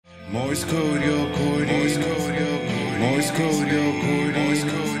Morse code your chord, Morse code your chord, Morse code your chord, Morse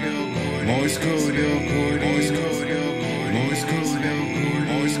code your chord, Morse code your chord, Morse code your chord, Morse code your chord,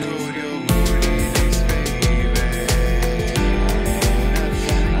 Morse code your chord,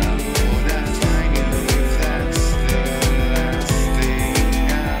 that's fine, you know that's the last thing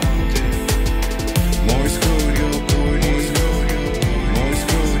I'll do. Morse code your chord, Morse code your chord, Morse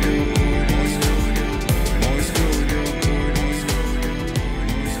code your chord, Morse code your chord, Morse code your chord, Morse code your chord,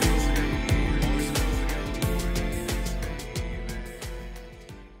 Morse code your chord, Morse code your chord,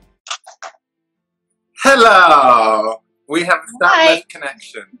 Hello! We have Hi. Stylist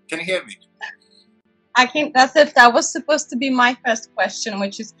connection. Can you hear me? I can. That's it. That was supposed to be my first question,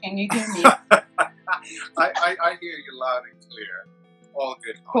 which is, can you hear me? I hear you loud and clear. All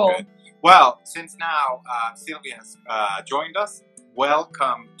good, all Cool. good. Well, since now Sylwia has joined us,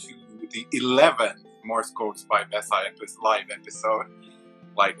 welcome to the 11th Morse Codes by Vesa live episode.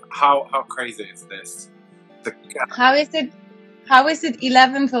 Like, how crazy is this? How is it? How is it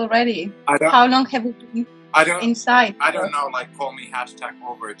 11th already? How long have we been inside? I don't know, like, call me hashtag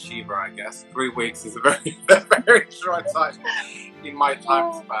overachiever, I guess. 3 weeks is a very, very short time in my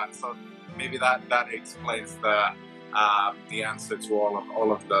time span. So maybe that explains the answer to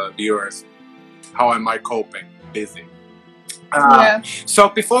all of the viewers. How am I coping? Busy. Yeah. So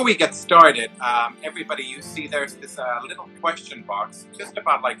before we get started, everybody, you see there's this little question box just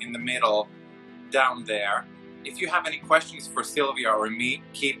about like in the middle down there. If you have any questions for Sylwia or me,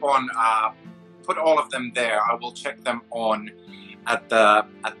 keep on put all of them there. I will check them on at the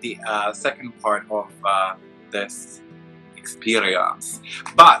second part of this experience.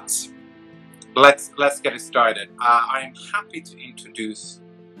 But let's get it started. I am happy to introduce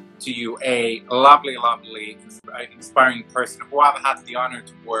to you a lovely, inspiring person who I've had the honor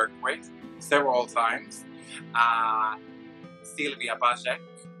to work with several times. SYLWIA BAJEK,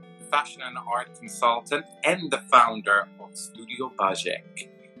 fashion and art consultant and the founder of Studio Bajek.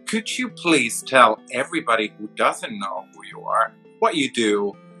 Could you please tell everybody who doesn't know who you are, what you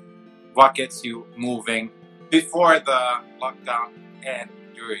do, what gets you moving before the lockdown and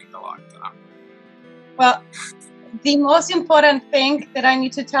during the lockdown? Well, the most important thing that I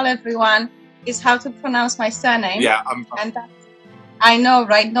need to tell everyone is how to pronounce my surname. Yeah, and that, I know,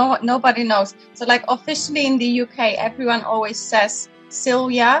 right? Nobody knows. So, like, officially in the UK, everyone always says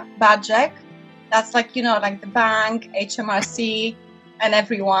SYLWIA BAJEK. That's like, you know, like the bank, HMRC, and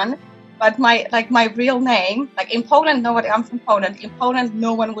everyone. But my real name, like in Poland, I'm from Poland. In Poland,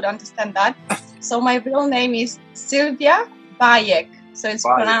 no one would understand that. So my real name is SYLWIA BAJEK. So it's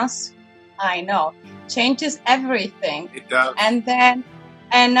pronounced, I know, changes everything. It does. And then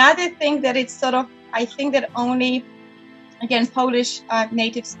another thing that it's sort of, I think that only, again, Polish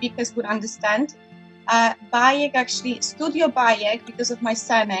native speakers would understand. Bajek, actually, Studio Bajek, because of my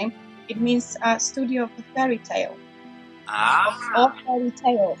surname, it means studio of the fairy tale. Or fairy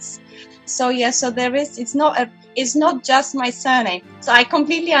tales. So yeah, so there is, it's not just my surname. So I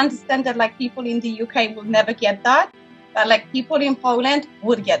completely understand that like people in the UK will never get that, but like people in Poland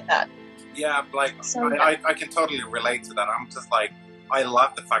would get that. Yeah, like So, I can totally relate to that. I'm just like, I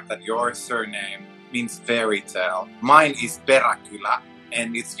love the fact that your surname means fairy tale. Mine is Perakyla,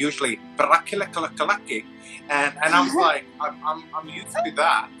 and it's usually Perakyla, and I'm like, I'm used to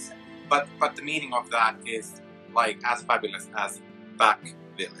that, but the meaning of that is like as fabulous as back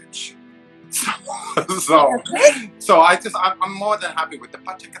village. So I'm more than happy with the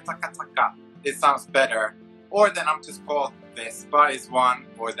pachakataka. It sounds better. Or then I'm just called Vespa is one,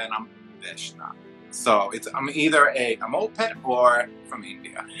 or then I'm Veshna. So I'm either a moped or from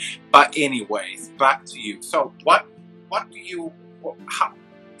India. But anyways, back to you. So what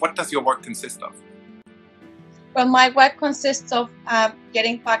does your work consist of? well, my work consists of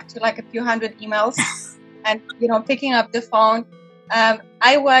getting back to like a few hundred emails and, you know, picking up the phone.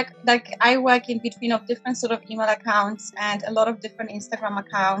 I work in between of different sort of email accounts and a lot of different Instagram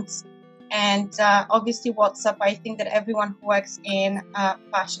accounts. And obviously WhatsApp, I think that everyone who works in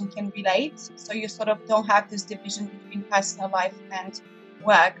fashion can relate. So you sort of don't have this division between personal life and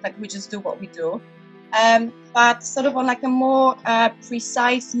work, like we just do what we do. But sort of on like a more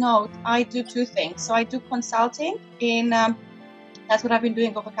precise note, I do two things. So I do consulting that's what I've been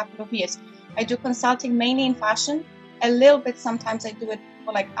doing over a couple of years. I do consulting mainly in fashion. A little bit sometimes I do it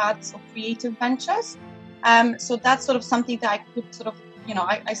for like arts or creative ventures. So that's sort of something that I could sort of, you know,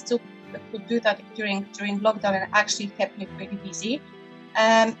 I still could do that during lockdown, and it actually kept me pretty busy.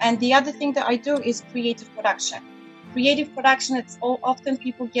 And the other thing that I do is creative production. Creative production, it's often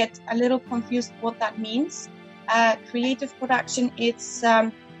people get a little confused what that means. Creative production, it's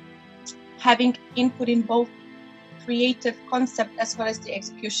having input in both creative concept as well as the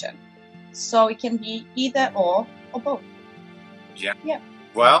execution. So it can be either or both. Yeah. Yeah.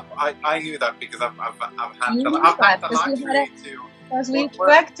 Well, I knew that because I've had You the, knew I've had that, the luxury to because we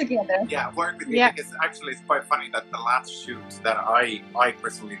work together. work with you. Yeah. Because actually it's quite funny that the last shoot that I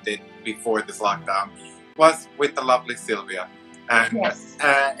personally did before this lockdown was with the lovely Sylvia. And, Yes.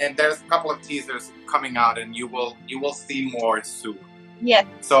 And there's a couple of teasers coming out, and you will see more soon. Yes.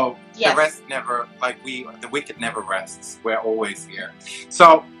 So Yes. the rest never, the wicked never rests. We're always here.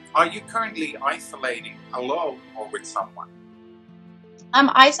 So are you currently isolating alone or with someone? I'm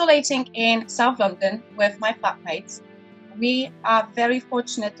isolating in South London with my flatmates. We are very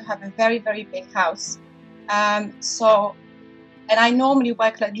fortunate to have a very, very big house. And I normally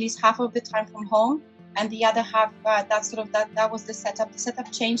work at least half of the time from home, and the other half, that was the setup. The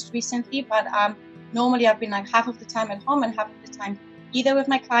setup changed recently, but normally I've been like half of the time at home and half of the time either with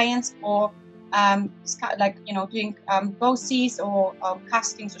my clients or doing go-sees or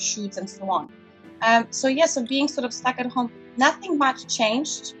castings or shoots and so on. So being sort of stuck at home, nothing much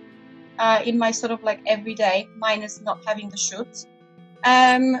changed in my sort of like everyday, minus not having the shoots.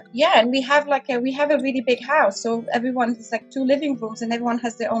 And we have a really big house, so everyone has like 2 living rooms and everyone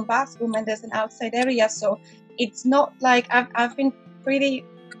has their own bathroom and there's an outside area. So it's not like I've been pretty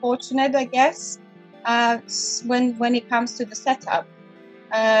fortunate, I guess, when it comes to the setup.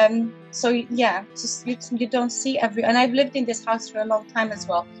 You don't see and I've lived in this house for a long time as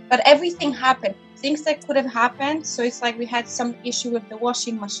well, but everything happened, things that could have happened. So it's like we had some issue with the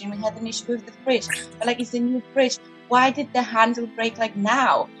washing machine, we had an issue with the fridge, but like it's a new fridge, why did the handle break like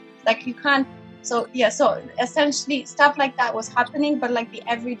now? Like you can't. So essentially stuff like that was happening, but like the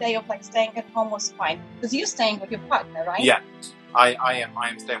everyday of like staying at home was fine, because you're staying with your partner, right? Yeah, I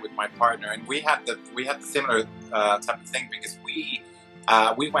am staying with my partner, and we had the similar type of thing, because we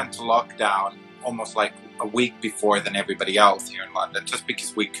went to lockdown almost like a week before than everybody else here in London, just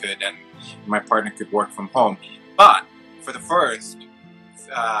because we could, and my partner could work from home. But for the first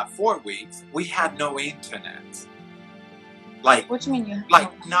 4 weeks, we had no internet. Like, what do you mean you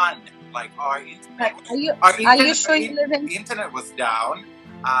have none? Like our internet. Like, our are you sure you live in? The internet was down.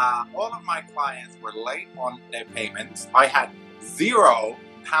 All of my clients were late on their payments. I had £0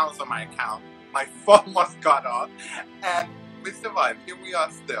 on my account. My phone was cut off, and we survived. Here we are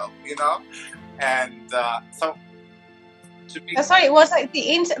still, you know. And so to be. Sorry, was like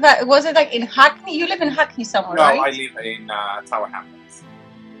was it like in Hackney? You live in Hackney somewhere, no, right? I live in Tower Hamlets.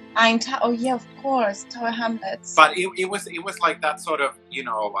 Oh yeah, of course, Tower Hamlets. But it was like that sort of,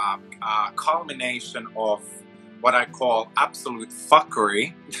 culmination of what I call absolute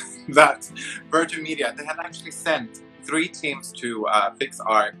fuckery that Virgin Media, they had actually sent 3 teams to fix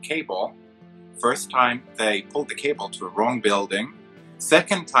our cable. First time they pulled the cable to a wrong building.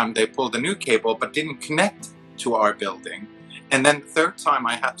 Second time they pulled a new cable but didn't connect to our building. And then the third time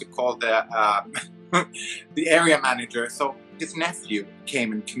I had to call the the area manager. So his nephew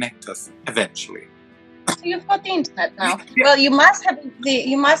came and connected us eventually. So you've got the internet now. Yeah. Well, you must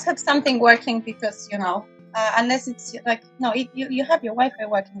have something working, because unless it's like you have your Wi-Fi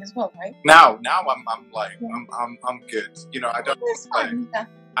working as well, right? Now I'm good. I don't. That's fine. Yeah.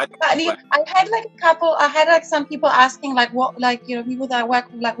 I had some people asking people that work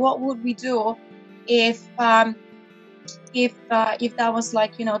like, what would we do if that was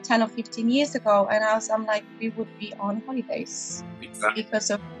 10 or 15 years ago, and I'm like, we would be on holidays. Exactly.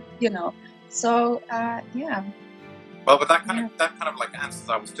 Because of so yeah. Well, but that kind of like answers.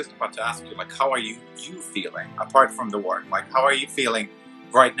 I was just about to ask you, like, how are you feeling apart from the work? Like, how are you feeling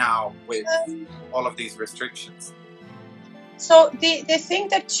right now with all of these restrictions? So the thing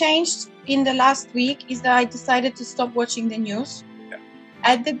that changed in the last week is that I decided to stop watching the news. Yeah.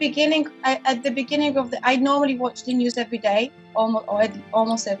 At the beginning I normally watch the news every day,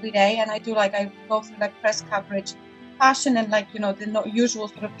 almost every day, and I go through like press coverage, fashion, and the usual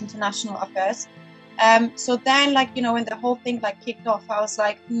sort of international affairs. So then when the whole thing kicked off, I was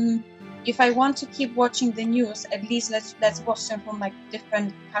like, if I want to keep watching the news, at least let's watch them from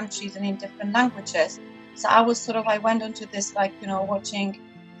different countries and in different languages. So I went onto this watching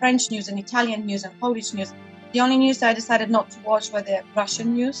French news and Italian news and Polish news. The only news that I decided not to watch were the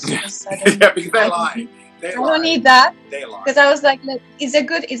Russian news. Because they lie. I don't need that. They lie. Because I was like, it's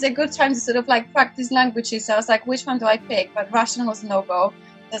a good time to practice languages. So I was like, which one do I pick? But Russian was no go.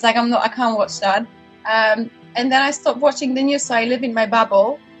 I was like, I can't watch that. And then I stopped watching the news. So I live in my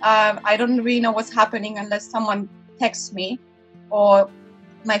bubble. I don't really know what's happening unless someone texts me or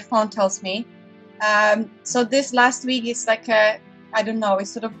my phone tells me. So this last week is I don't know, it's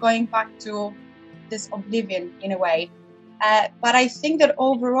sort of going back to this oblivion in a way. But I think that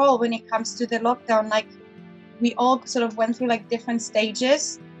overall, when it comes to the lockdown, we all sort of went through like different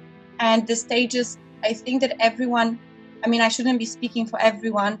stages, and the stages, I think that everyone, I mean, I shouldn't be speaking for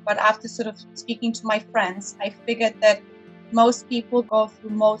everyone, but after sort of speaking to my friends, I figured that most people go through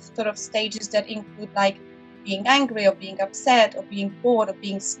most sort of stages that include like being angry or being upset or being bored or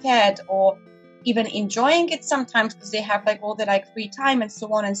being scared or even enjoying it sometimes because they have like all the like free time and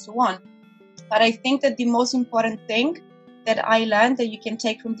so on and so on. But I think that the most important thing that I learned that you can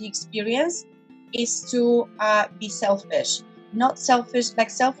take from the experience is to be selfish. Not selfish, like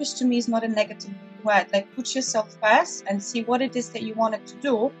selfish to me is not a negative word. Like put yourself first and see what it is that you wanted to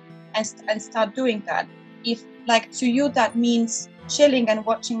do and start doing that. If like to you that means chilling and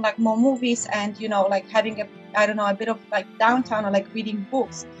watching like more movies and, you know, like having a, I don't know, a bit of like downtime or like reading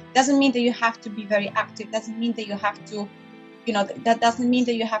books, doesn't mean that you have to be very active, doesn't mean that you have to, you know, that doesn't mean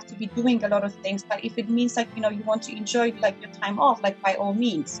that you have to be doing a lot of things. But if it means like, you know, you want to enjoy like your time off, like by all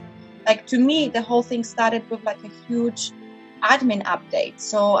means. Like to me, the whole thing started with like a huge admin update.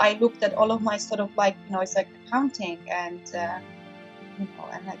 So I looked at all of my sort of like, you know, it's like accounting and, you know,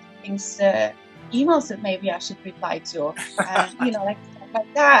 and like things, emails that maybe I should reply to, you know, like stuff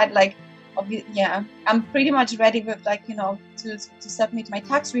like that. Like, yeah, I'm pretty much ready with like, you know, to submit my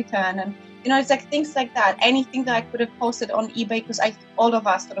tax return and, you know, it's like things like that. Anything that I could have posted on eBay, because all of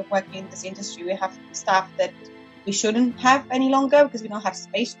us sort of working in this industry, we have stuff that we shouldn't have any longer because we don't have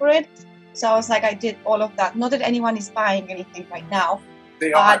space for it. So I was like, I did all of that. Not that anyone is buying anything right now.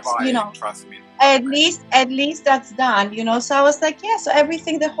 They are buying, you know, trust me. At least that's done, you know. So I was like, yeah. So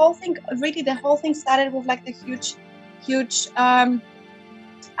everything, the whole thing started with like the huge admin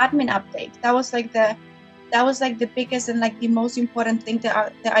update. That was like the biggest and like the most important thing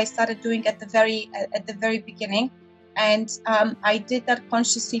that I started doing at the very beginning. And I did that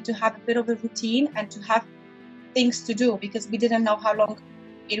consciously to have a bit of a routine and to have things to do because we didn't know how long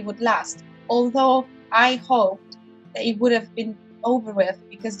it would last. Although I hoped that it would have been over with,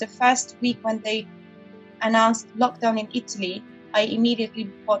 because the first week when they announced lockdown in Italy, I immediately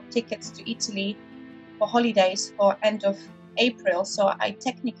bought tickets to Italy for holidays for end of April. So I,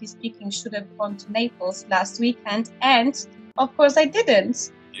 technically speaking, should have gone to Naples last weekend, and of course I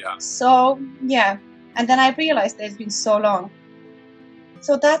didn't. Yeah. So yeah, and then I realized that it's been so long.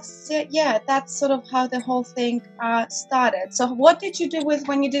 So that's yeah, that's sort of how the whole thing started. So what did you do with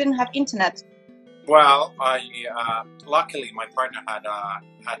when you didn't have internet? Well, luckily my partner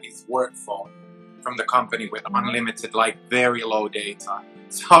had his work phone from the company with unlimited, like very low data.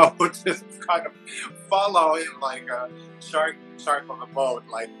 So I would just kind of follow him like a shark on a boat,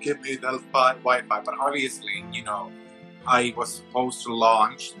 like give me the Wi-Fi. But obviously, you know, I was supposed to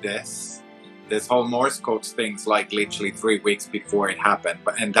launch this whole Morse Codes things like literally 3 weeks before it happened.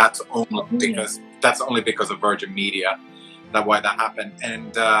 And that's only because of Virgin Media why that happened.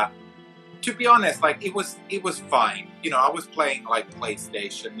 And to be honest, like it was fine. You know, I was playing like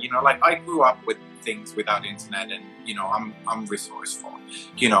PlayStation. You know, like I grew up with things without internet, and you know, I'm resourceful.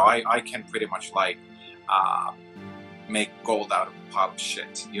 You know, I can pretty much like make gold out of a pile of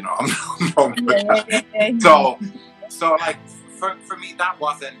shit. You know, I'm no good at it. So like for me that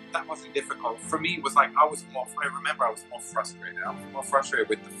wasn't difficult. For me it was like I remember I was more frustrated. I was more frustrated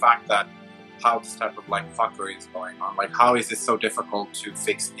with the fact that how this type of like fuckery is going on. Like, how is it so difficult to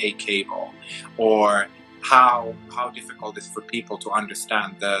fix a cable, or how difficult it is for people to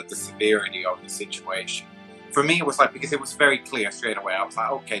understand the severity of the situation. For me, it was like, because it was very clear straight away. I was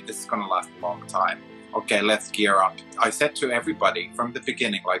like, okay, this is gonna last a long time. Okay, let's gear up. I said to everybody from the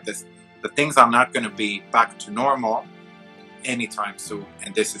beginning, like this, the things are not gonna be back to normal anytime soon,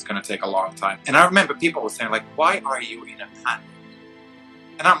 and this is gonna take a long time. And I remember people were saying like, why are you in a panic?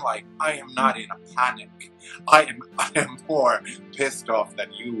 And I'm like, I am not in a panic. I am more pissed off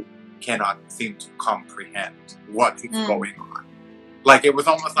that you cannot seem to comprehend what is going on. Like, it was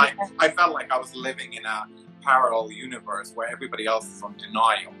almost like, I felt like I was living in a parallel universe where everybody else is on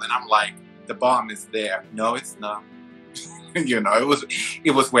denial. And I'm like, the bomb is there. No, it's not. You know,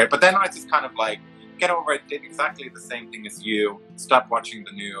 it was weird. But then I just kind of like, get over it, did exactly the same thing as you. Stop watching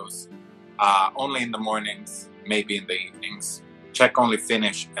the news. Only in the mornings, maybe in the evenings. Check only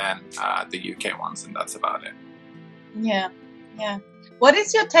Finnish and the UK ones, and that's about it. Yeah, yeah. What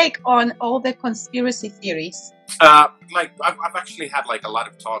is your take on all the conspiracy theories? Like, I've actually had like a lot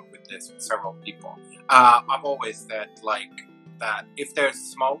of talk with this with several people. I've always said like that if there's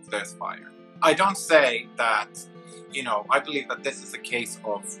smoke, there's fire. I don't say that, you know, I believe that this is a case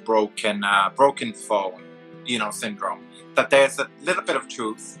of broken phone, you know, syndrome. That there's a little bit of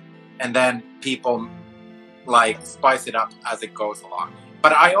truth, and then people like spice it up as it goes along.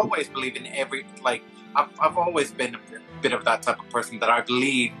 But I always believe in every, like, I've always been a bit of that type of person that I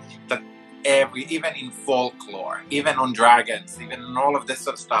believe that even in folklore, even on dragons, even on all of this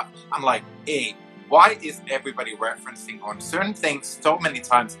sort of stuff, I'm like, hey, why is everybody referencing on certain things so many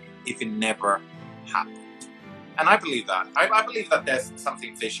times if it never happened? And I believe that. I believe that there's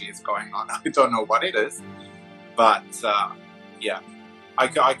something fishy is going on. I don't know what it is, but yeah, I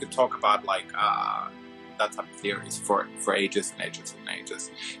could talk about like that type of theories for ages and ages and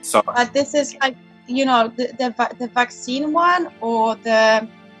ages. So, but this is like, you know, the vaccine one, or the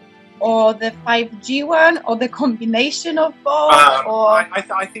 5G one, or the combination of both?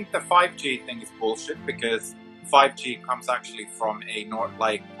 I think the 5G thing is bullshit, because 5G comes actually from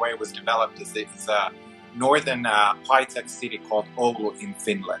where it was developed is it's a northern high-tech city called Oulu in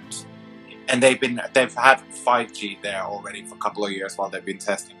Finland, and they've had 5G there already for a couple of years while they've been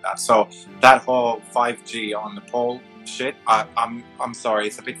testing that. So that whole 5G on the pole shit, I'm sorry,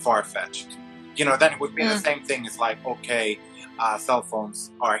 it's a bit far-fetched. You know, then it would be the same thing. It's like, okay, cell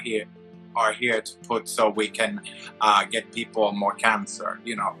phones are here to put so we can get people more cancer.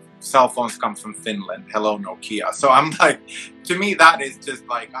 You know, cell phones come from Finland. Hello, Nokia. So I'm like, to me, that is just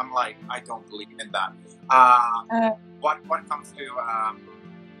like, I'm like, I don't believe in that. What comes to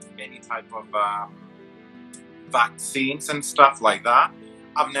any type of vaccines and stuff like that,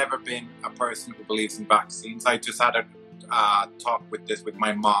 I've never been a person who believes in vaccines. I just had a talk with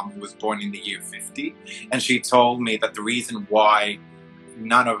my mom, who was born in the year 50, and she told me that the reason why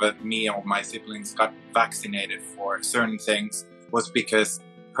none of me or my siblings got vaccinated for certain things was because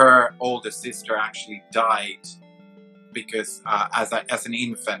her older sister actually died because as an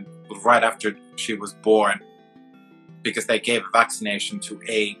infant, right after she was born, because they gave a vaccination to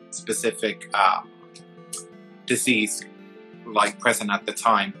a specific disease like present at the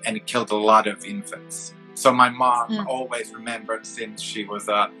time, and it killed a lot of infants. So my mom always remembered since she was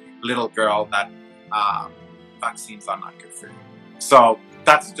a little girl that vaccines are not good for you. So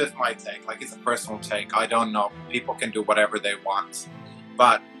that's just my take. Like, it's a personal take. I don't know. People can do whatever they want,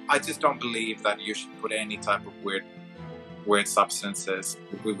 but I just don't believe that you should put any type of weird substances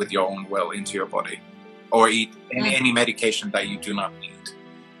with your own will into your body, or eat any medication that you do not need.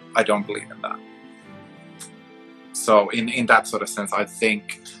 I don't believe in that. So in that sort of sense, I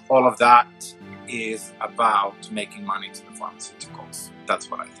think all of that is about making money to the pharmaceuticals. That's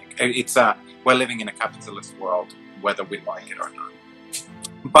what I think. We're living in a capitalist world, whether we like it or not.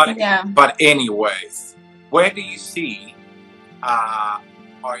 But anyways, where do you see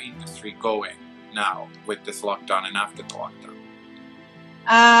our industry going now with this lockdown and after the lockdown?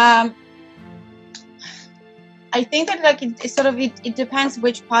 I think that like it depends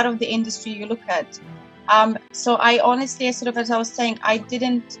which part of the industry you look at. So I honestly, sort of, as I was saying,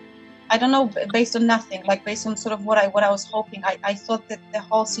 I don't know, based on nothing, like based on sort of what I was hoping. I thought that the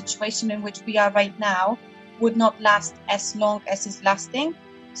whole situation in which we are right now would not last as long as it's lasting.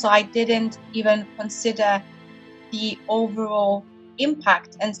 So I didn't even consider the overall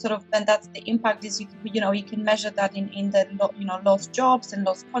impact, and that's the impact is you can measure that in the lost jobs and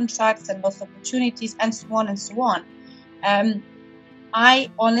lost contracts and lost opportunities and so on and so on.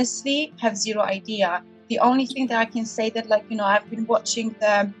 I honestly have zero idea. The only thing that I can say that I've been watching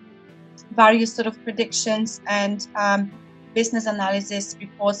the various sort of predictions and business analysis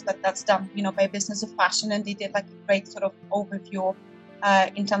reports that's done by Business of Fashion, and they did like a great sort of overview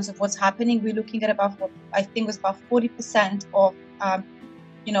in terms of what's happening. We're looking at about what I think was about 40% of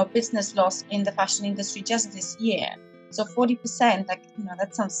business loss in the fashion industry just this year. So 40%,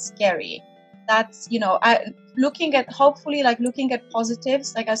 that sounds scary. That's looking at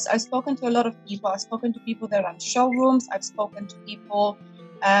positives. Like I've spoken to a lot of people. I've spoken to people that run showrooms. I've spoken to people,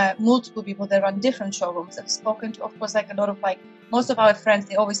 multiple people that run different showrooms. I've spoken to, of course, a lot of most of our friends.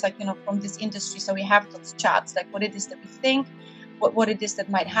 They always from this industry. So we have those chats, what it is that we think, what it is that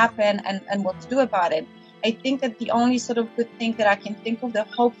might happen, and what to do about it. I think that the only sort of good thing that I can think of that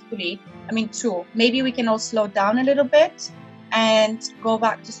hopefully, maybe we can all slow down a little bit and go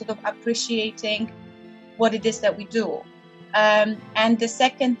back to sort of appreciating what it is that we do. And the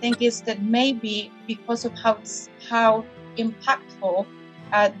second thing is that maybe because of how impactful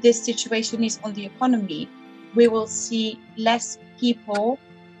this situation is on the economy, we will see less people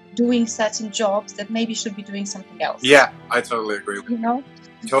doing certain jobs that maybe should be doing something else. Yeah, I totally agree with you.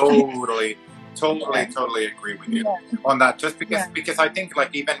 Totally agree with you on that. Just because I think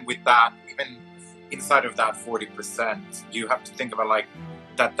even with that, even inside of that 40%, you have to think about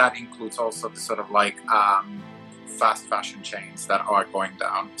that includes also the sort of fast fashion chains that are going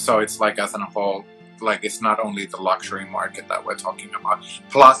down. So it's as a whole, it's not only the luxury market that we're talking about.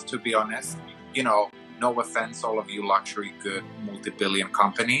 Plus, to be honest, no offense, all of you luxury good multi-billion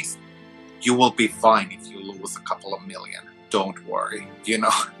companies, you will be fine if you lose a couple of million. don't worry, you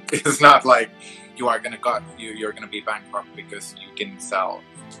know. It's not like you are you're gonna be bankrupt because you didn't sell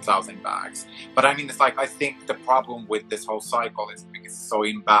 1,000 bags. But I mean, it's like, I think the problem with this whole cycle is because it's so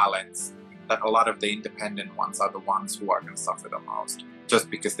imbalanced that a lot of the independent ones are the ones who are going to suffer the most, just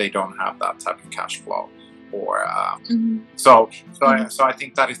because they don't have that type of cash flow. Or so I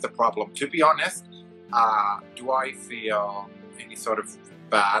think that is the problem. To be honest, do I feel any sort of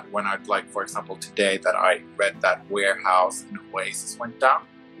bad when I'd, like, for example, today that I read that Warehouse and Oasis went down?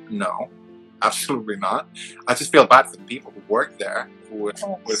 No, absolutely not. I just feel bad for the people who work there,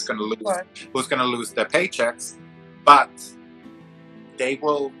 who's going to lose their paychecks, but they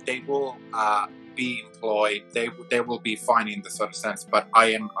will be employed. They will be fine in the sort of sense. But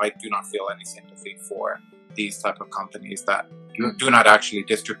I do not feel any sympathy for these type of companies that do not actually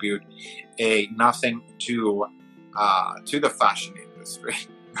distribute nothing to the fashion industry,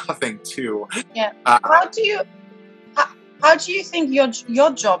 nothing to. Yeah. How do you think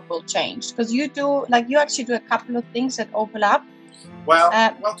your job will change? Because you actually do a couple of things that overlap. Well,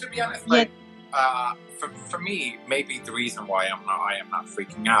 to be honest, like, for me, maybe the reason why I am not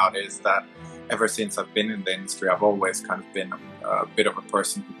freaking out is that ever since I've been in the industry, I've always kind of been a bit of a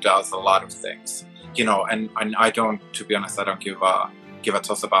person who does a lot of things, you know. And I don't, to be honest, I don't give a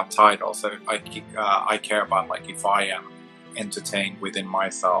toss about titles. I care about, like, if I am entertained within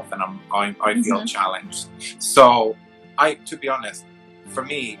myself and I feel challenged. So to be honest, for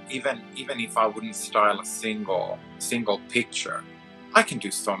me, even if I wouldn't style a single picture, I can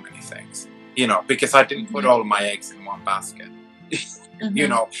do so many things, you know, because I didn't put all my eggs in one basket, you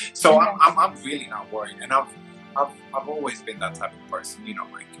know. So I'm really not worried, and I've always been that type of person, you know.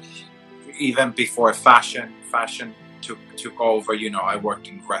 Like, even before fashion took over, you know, I worked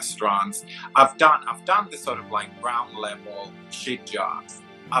in restaurants. I've done the sort of, like, ground level shit jobs.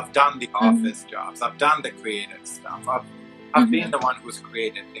 I've done the office jobs. I've done the creative stuff. I've been the one who's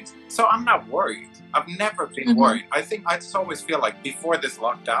created things. So I'm not worried. I've never been worried. I think I just always feel like before this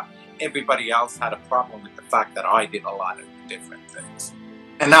lockdown, everybody else had a problem with the fact that I did a lot of different things.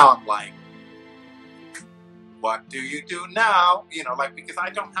 And now I'm like, what do you do now? You know, like, because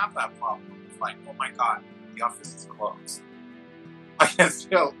I don't have that problem. It's like, oh my God, the office is closed. I can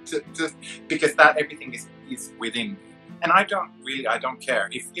still, just because that everything is within me. And I don't care.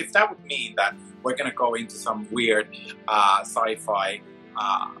 If that would mean that we're going to go into some weird sci-fi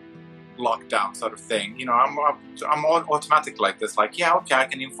lockdown sort of thing, you know, I'm automatic like this. Like, yeah, okay, I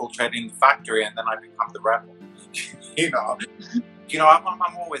can infiltrate in the factory and then I become the rebel. You know,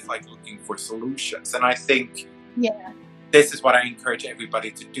 I'm always, like, looking for solutions. And I think this is what I encourage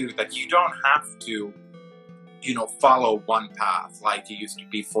everybody to do, that you don't have to, you know, follow one path like it used to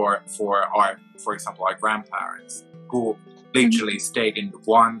be for example, our grandparents, who literally stayed in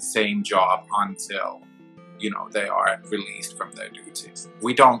one same job until, you know, they are released from their duties.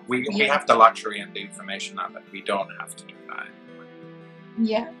 We have the luxury and the information now that we don't have to do that anymore.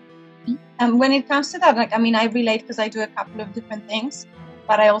 Yeah. And when it comes to that, like, I mean, I relate because I do a couple of different things,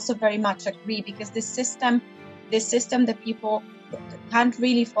 but I also very much agree, because this system that people can't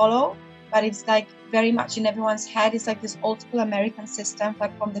really follow, but it's like very much in everyone's head. It's like this old school American system,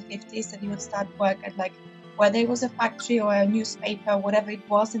 like from the 50s, that you would start work at, like, whether it was a factory or a newspaper, whatever it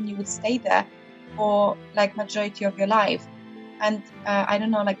was, and you would stay there for, like, majority of your life. And I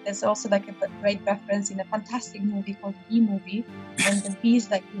don't know, like, there's also, like, a great reference in a fantastic movie called B-Movie, and the bees,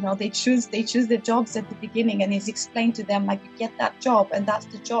 like, you know, they choose the jobs at the beginning, and it's explained to them, like, you get that job, and that's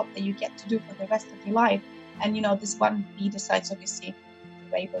the job that you get to do for the rest of your life. And, you know, this one bee decides, obviously, to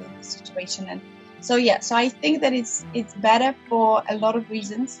rebel in this situation. And so I think that it's better for a lot of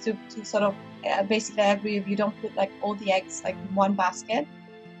reasons to sort of basically, I agree with you, don't put, like, all the eggs, like, in one basket.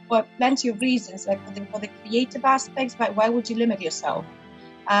 For plenty of reasons, like for the creative aspects, but why would you limit yourself?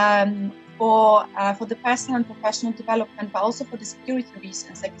 For the personal and professional development, but also for the security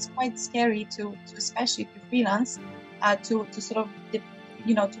reasons. Like, it's quite scary to especially if you're freelance, to sort of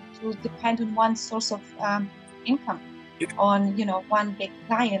to depend on one source of income, on, you know, one big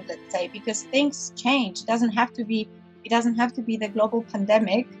client, let's say, because things change. It doesn't have to be the global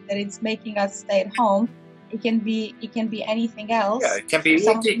pandemic that it's making us stay at home. It can be anything else. Yeah, it can be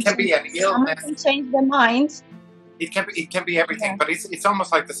an illness. Someone can change their mind. It can be everything, but it's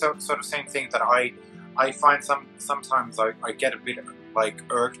almost like the sort of same thing that I find sometimes I get a bit, like,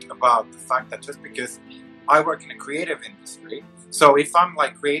 irked about the fact that just because I work in a creative industry, so if I'm,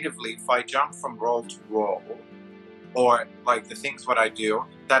 like, creatively, if I jump from role to role, or, like, the things what I do,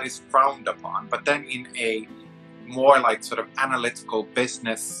 that is frowned upon. But then in a more, like, sort of analytical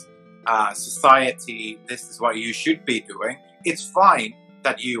business society, this is what you should be doing. It's fine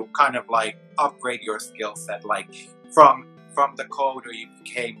that you kind of, like, upgrade your skill set, like, from from the code, or you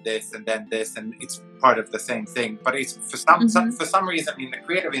became this and then this, and it's part of the same thing. But it's for some reason in the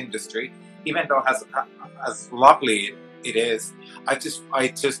creative industry, even though as lovely it is, I just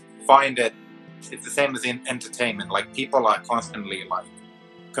find it's the same as in entertainment. Like, people are constantly like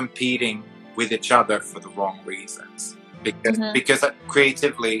competing with each other for the wrong reasons, because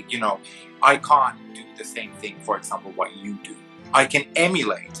creatively, you know, I can't do the same thing, for example, what you do. I can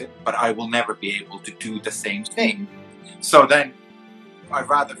emulate it, but I will never be able to do the same thing. So then I'd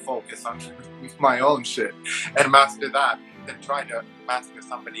rather focus on my own shit and master that than try to master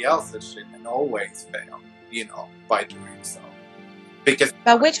somebody else's shit and always fail, you know, by doing so. Because,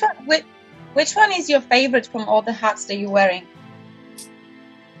 but which one is your favorite from all the hats that you're wearing?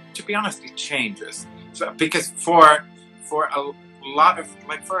 to be honest, it changes. So, because for a lot of,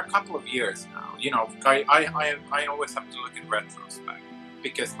 like, for a couple of years now, you know, I always have to look in retrospect,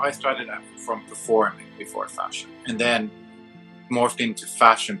 because I started out from performing before fashion, and then morphed into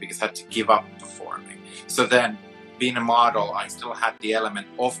fashion because I had to give up performing. So then, being a model, I still had the element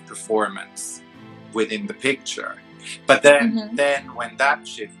of performance within the picture. But then when that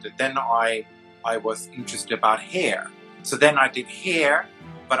shifted, then I was interested about hair. So then I did hair,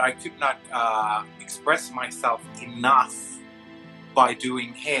 but I could not express myself enough by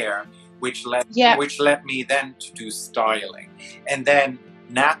doing hair, which led me then to do styling. And then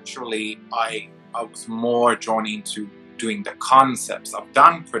naturally I was more drawn into doing the concepts. I've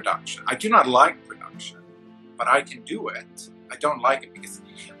done production. I do not like production, but I can do it. I don't like it because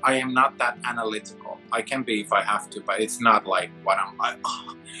I am not that analytical. I can be if I have to, but it's not like what I'm like,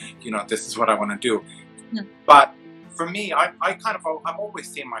 oh, you know, this is what I want to do. But for me, I'm always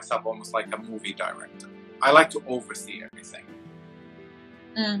seeing myself almost like a movie director. I like to oversee everything.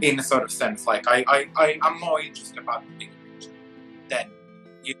 In a sort of sense, like I'm more interested about the big picture than,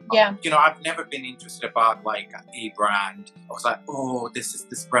 you know, I've never been interested about like a brand. I was like, oh, this is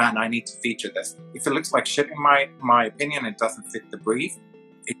this brand, I need to feature this. If it looks like shit in my opinion, it doesn't fit the brief,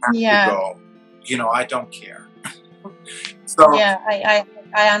 it has to go. You know, I don't care. So I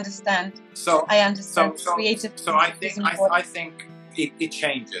understand. So I understand. Creative. So I think it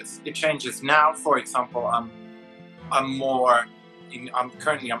changes. It changes now. For example, I'm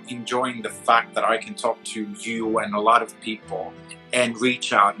currently enjoying the fact that I can talk to you and a lot of people and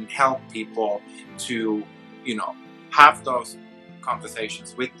reach out and help people to, you know, have those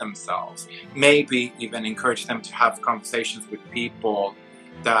conversations with themselves. Maybe even encourage them to have conversations with people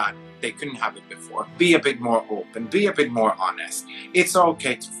that they couldn't have it before. Be a bit more open, be a bit more honest. It's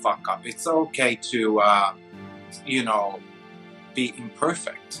okay to fuck up. It's okay to, you know, be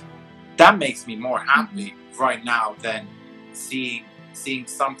imperfect. That makes me more happy right now than seeing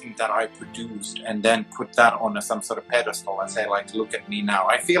something that I produced and then put that on some sort of pedestal and say, like, look at me now.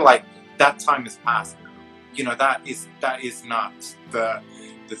 I feel like that time is past now. You know, that is not the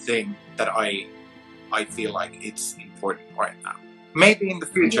thing that I feel like it's important right now. Maybe in the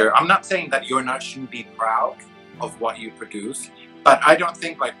future. I'm not saying that shouldn't be proud of what you produce, but I don't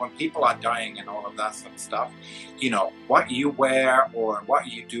think, like, when people are dying and all of that sort of stuff, you know, what you wear or what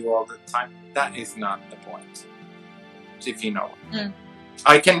you do all the time, that is not the point. If you know.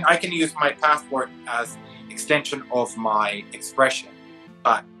 I can use my passport as extension of my expression,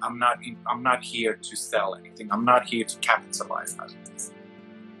 but I'm not here to sell anything. I'm not here to capitalize on this.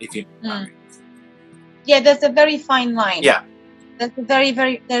 If you know what I mean. Yeah, there's a very fine line. Yeah.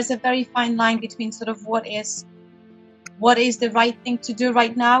 There's a very fine line between sort of what is the right thing to do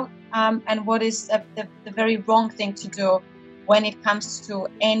right now, and what is the very wrong thing to do when it comes to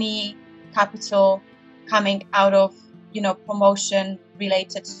any capital coming out of, you know, promotion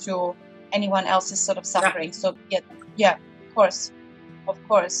related to anyone else's sort of suffering. So yeah, of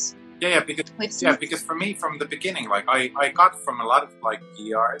course. Because for me, from the beginning, like I got from a lot of like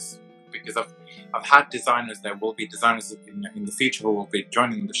PRs, because I've had designers, there will be designers in the future who will be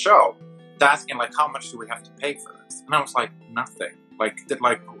joining the show, asking like, how much do we have to pay for this? And I was like, nothing. Why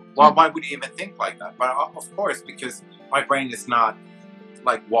would you even think like that? But of course, because my brain is not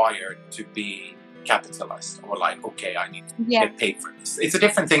like wired to be capitalist or like, okay, I need to get paid for this. It's a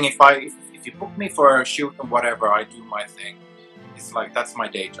different thing if you book me for a shoot or whatever, I do my thing. It's like, that's my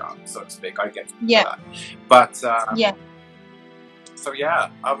day job, so to speak. I get that. But so yeah,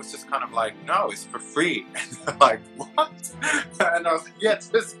 I was just kind of like, no, it's for free. And like, what? And I was like, yeah,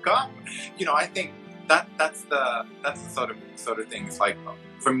 just come. You know, I think that's the sort of thing. It's like,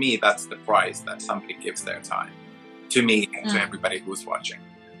 for me, that's the price that somebody gives their time to me and to everybody who's watching.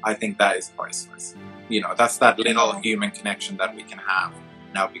 I think that is priceless. You know, that's that little human connection that we can have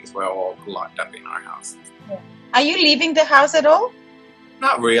now, because we're all locked up in our house. Are you leaving the house at all?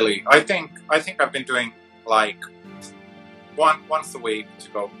 Not really. I think I've been doing like once a week to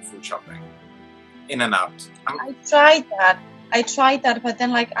go food shopping, in and out. I tried that, but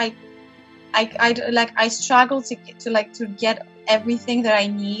then like I struggle to get everything that I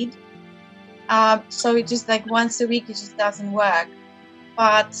need. So it just like once a week, it just doesn't work.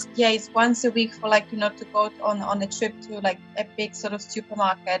 But yeah, it's once a week for like, you know, to go on a trip to like a big sort of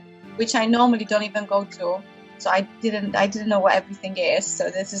supermarket, which I normally don't even go to. So I didn't know what everything is. So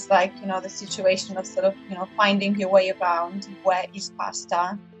this is like, you know, the situation of sort of, you know, finding your way around. Where is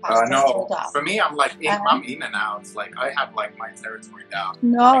pasta? No, sold out. for me, I'm like I'm in and out. Like I have like my territory down.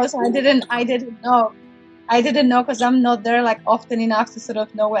 No, Like, so I didn't know. I didn't know because I'm not there like often enough to sort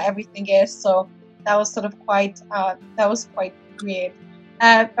of know where everything is. So that was sort of quite weird.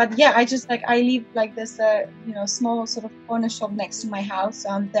 But yeah, I just like, I live like this, you know, small sort of corner shop next to my house. So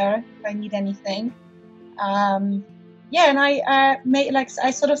I'm there if I need anything. Yeah, and I made like,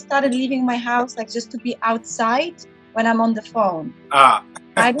 I sort of started leaving my house like just to be outside when I'm on the phone.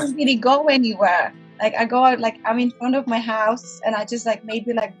 I don't really go anywhere. Like I go out, like I'm in front of my house, and I just like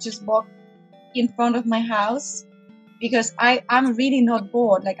maybe like just walk in front of my house, because I'm really not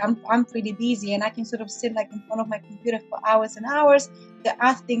bored. Like I'm pretty busy, and I can sort of sit like in front of my computer for hours and hours. There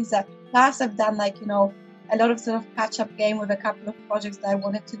are things that, plus I've done like, you know, a lot of sort of catch up game with a couple of projects that I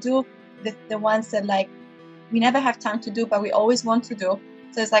wanted to do. The ones that like we never have time to do, but we always want to do.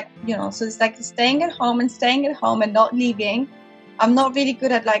 So it's like, you know, so it's like staying at home and not leaving. I'm not really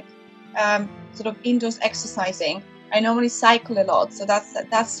good at like sort of indoors exercising. I normally cycle a lot, so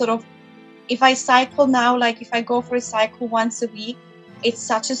that's sort of, if I cycle now, like if I go for a cycle once a week, it's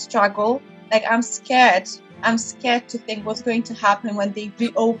such a struggle. Like I'm scared to think what's going to happen when they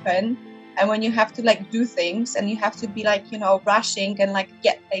reopen, and when you have to like do things, and you have to be like, you know, rushing and like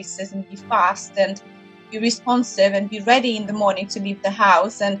get places and be fast and be responsive and be ready in the morning to leave the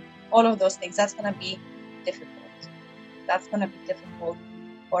house and all of those things. That's going to be difficult. That's going to be difficult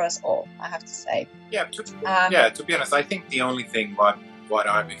for us all, I have to say. Yeah, to be honest, I think the only thing what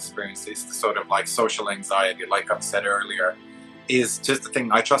I've experienced is the sort of like social anxiety, like I've said earlier, is just the thing.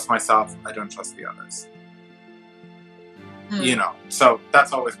 I trust myself, I don't trust the others. You know, so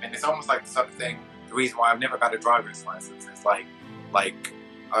that's always been, it's almost like the sort of thing, the reason why I've never got a driver's license is like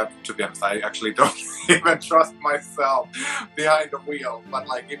to be honest, I actually don't even trust myself behind the wheel. But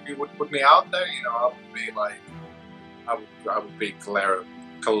like, if you would put me out there, you know, I would be like, I would be collateral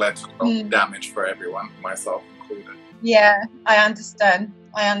damage for everyone, myself included. Yeah, I understand.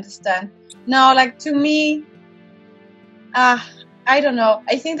 No, like to me, I don't know.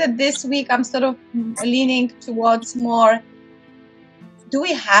 I think that this week I'm sort of leaning towards more, do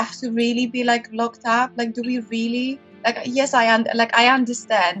we have to really be like locked up? Like, do we really? Like, yes, I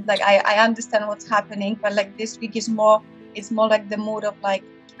understand. Like, I understand what's happening, but like this week is more, it's more like the mood of like,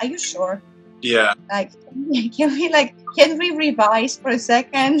 are you sure? Yeah. Like, can we revise for a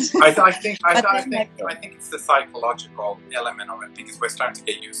second? I think it's the psychological element of it, because we're starting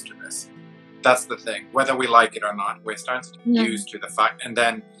to get used to this. That's the thing. Whether we like it or not, we're starting to get used to the fact. And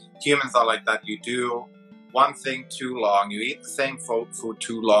then humans are like that. You do one thing too long, you eat the same food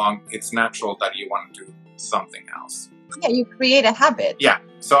too long, it's natural that you want to do something else. Yeah, you create a habit. Yeah.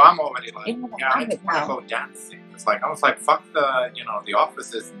 So I'm already like, yeah, I just want to now. go dancing. It's like, I was like, fuck the, you know, the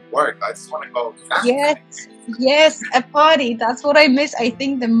offices and work. I just want to go dancing. Yes, a party. That's what I miss, I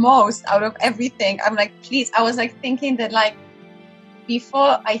think, the most out of everything. I'm like, please. I was like thinking that like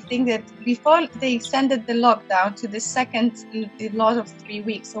before they extended the lockdown to the second lot of 3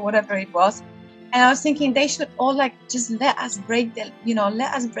 weeks or whatever it was, and I was thinking they should all like just let us break the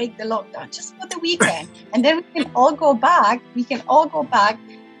lockdown just for the weekend, and then we can all go back. You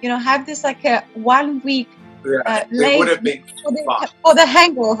know, have this like a 1 week late for the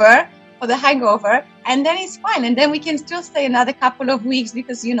hangover, and then it's fine, and then we can still stay another couple of weeks,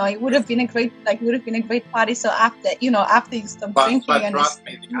 because you know it would have been a great party. So after you stop drinking, but and trust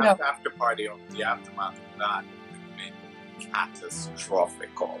me, the after party of the aftermath of that would be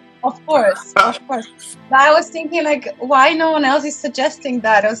catastrophical. Of course. But I was thinking like, why no one else is suggesting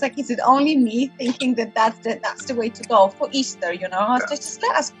that? I was like, is it only me thinking that that's the way to go for Easter? You know, just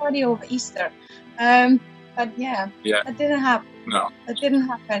let us party over Easter. But yeah, that didn't happen. No, that didn't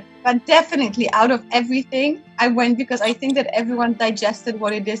happen. But definitely, out of everything, I went because I think that everyone digested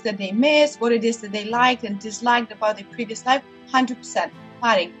what it is that they missed, what it is that they liked and disliked about their previous life. 100%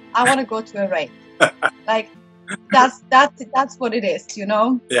 partying. I want to go to a rave. Like that's what it is, you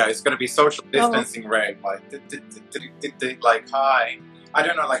know. Yeah, it's gonna be social distancing rave. Like hi. I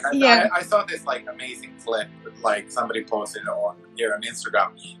don't know. Like I saw this like amazing clip, like somebody posted on here on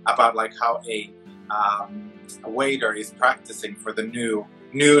Instagram about like how a waiter is practicing for the new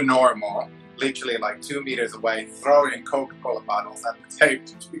normal, literally like 2 meters away, throwing Coca-Cola bottles at the table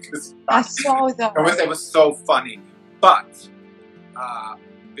because I saw that. it was so funny. But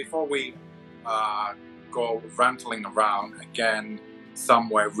before we go rantling around again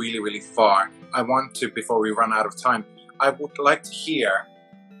somewhere really, really far, I want to, before we run out of time, I would like to hear,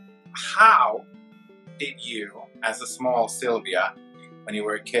 how did you, as a small Sylvia, when you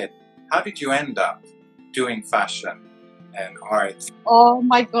were a kid, how did you end up doing fashion and art? Oh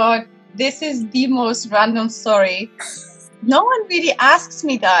my God, this is the most random story. No one really asks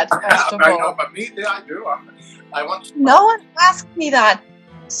me that, first of all. I know, but me, I do. I want to. No one asked me that.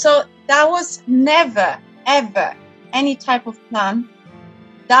 So that was never, ever any type of plan.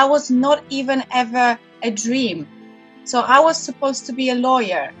 That was not even ever a dream. So I was supposed to be a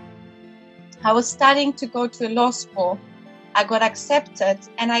lawyer. I was studying to go to a law school. I got accepted,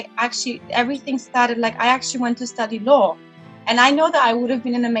 and everything started like I actually went to study law. And I know that I would have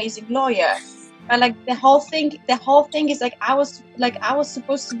been an amazing lawyer. But like the whole thing is like I was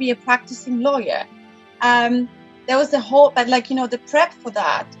supposed to be a practicing lawyer. There was the whole, but like, you know, the prep for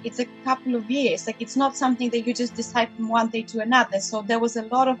that, it's a couple of years. Like, it's not something that you just decide from one day to another. So there was a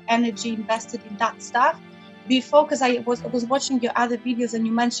lot of energy invested in that stuff before, because I was watching your other videos and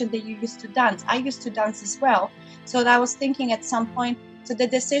you mentioned that you used to dance. I used to dance as well. So I was thinking at some point, so the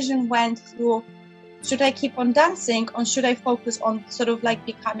decision went through, should I keep on dancing or should I focus on sort of like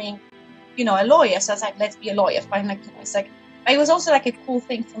becoming, you know, a lawyer? So I was like, let's be a lawyer. Fine. Like, you know, it's like, but it was also like a cool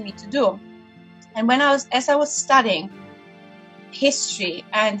thing for me to do. And as I was studying history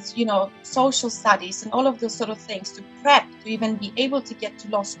and, you know, social studies and all of those sort of things to prep to even be able to get to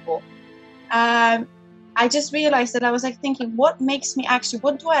law school, I just realized that I was like thinking, what makes me actually,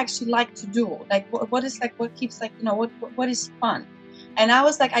 what do I actually like to do? Like, what is like, what keeps like, you know, what is fun? And I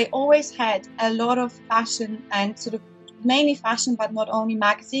was like, I always had a lot of fashion and sort of mainly fashion, but not only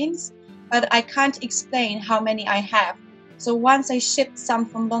magazines, but I can't explain how many I have. So once I shipped some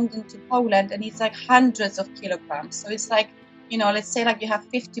from London to Poland, and it's like hundreds of kilograms. So it's like, you know, let's say like you have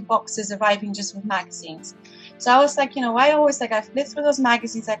 50 boxes arriving just with magazines. So I was like, you know, I always like, I flip through those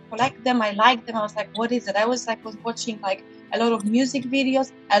magazines, I collect them, I like them. I was like, what is it? I was watching like a lot of music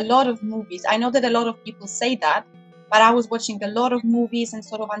videos, a lot of movies. I know that a lot of people say that, but I was watching a lot of movies and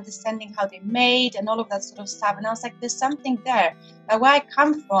sort of understanding how they made and all of that sort of stuff. And I was like, there's something there. But where I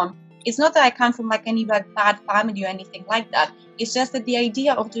come from, it's not that I come from like any like bad family or anything like that. It's just that the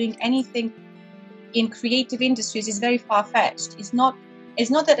idea of doing anything in creative industries is very far-fetched. It's not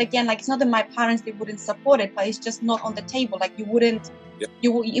that, again, like, it's not that my parents, they wouldn't support it, but it's just not on the table. Like, you wouldn't,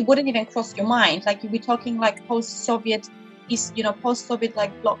 it wouldn't even cross your mind. Like, you'd be talking like post-Soviet, post-Soviet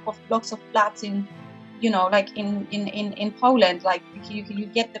like blocks of flats in, you know, like in Poland. Like, you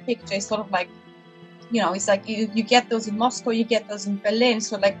get the picture. It's sort of like, you know, it's like you get those in Moscow, you get those in Berlin.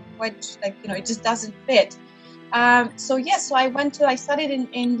 So like, quite like, you know, it just doesn't fit. So I studied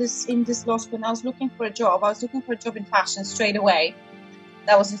in this law school, and I was looking for a job. I was looking for a job in fashion straight away.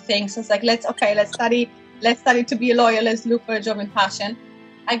 That was the thing. So it's like, let's study to be a lawyer. Let's look for a job in fashion.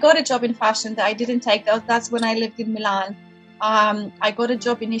 I got a job in fashion that I didn't take. That's when I lived in Milan. I got a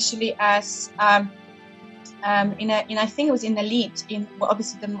job initially as I think it was in Elite, in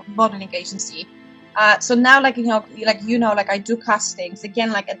obviously the modeling agency. So now, like, I do castings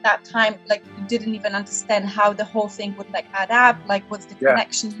again. Like, at that time, like, you didn't even understand how the whole thing would like add up, like what's the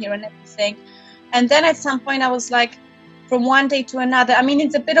connection here and everything. And then at some point I was like, from one day to another, I mean,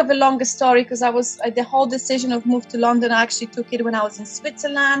 it's a bit of a longer story, because I was the whole decision of move to London, I actually took it when I was in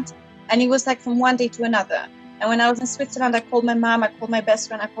Switzerland, and it was like from one day to another. And when I was in Switzerland, I called my mom, I called my best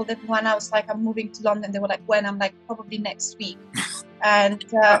friend, I called everyone. I was like, I'm moving to London. They were like, when? I'm like, probably next week. And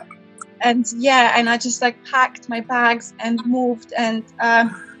I just like packed my bags and moved, and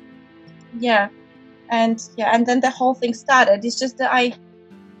then the whole thing started. It's just that I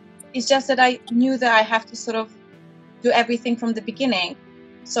knew that I have to sort of do everything from the beginning.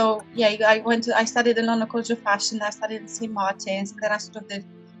 So I studied in London College of Fashion, I studied in St. Martin's, and then I sort of did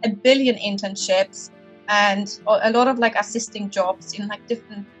a billion internships and a lot of like assisting jobs in like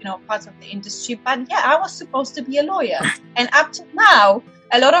different, you know, parts of the industry. But yeah, I was supposed to be a lawyer, and up to now,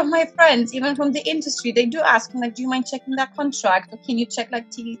 a lot of my friends, even from the industry, they do ask me, like, do you mind checking that contract? Or can you check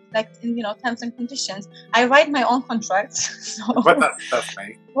terms and conditions? I write my own contracts. So. But that's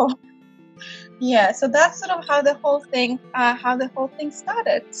me. Well, yeah, so that's sort of how the whole thing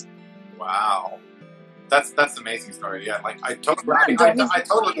started. Wow, that's an amazing story. Yeah, like I totally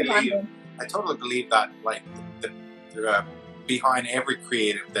believe that, like, the behind every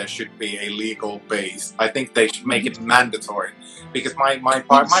creative there should be a legal base. I think they should make it mandatory, because my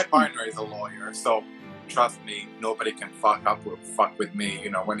partner is a lawyer, so trust me, nobody can fuck with me, you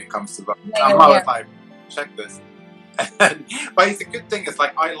know, when it comes to that. Yeah, I'm yeah, always yeah. like, check this. But it's a good thing. It's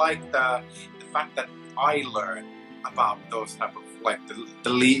like I like the fact that I learn about those type of like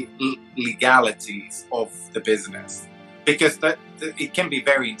the legalities of the business, because it can be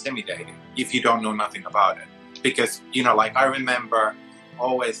very intimidating if you don't know nothing about it. Because, you know, like I remember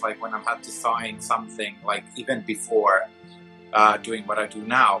always, like when I had to sign something, like even before doing what I do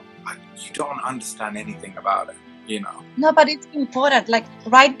now, you don't understand anything about it, you know. No, but it's important. Like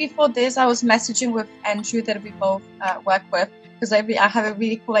right before this, I was messaging with Andrew that we both work with, because I have a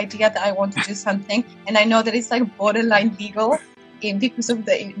really cool idea that I want to do something, and I know that it's like borderline legal because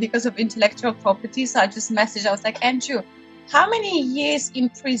of intellectual property. So I just messaged. I was like, Andrew, how many years in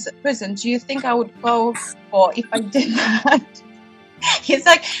prison do you think I would go for if I did that? He's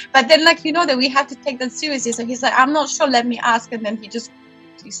like, but then like, you know that we have to take that seriously. So he's like, I'm not sure, let me ask. And then he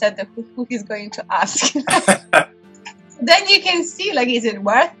said that who he's going to ask. Then you can see, like, is it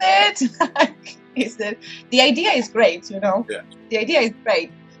worth it? Like, the idea is great, you know. Yeah. The idea is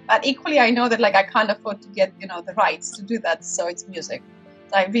great, but equally I know that like I can't afford to get, you know, the rights to do that. So it's music.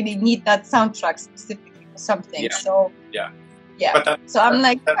 So I really need that soundtrack specifically for something. Yeah. So yeah. Yeah. So I'm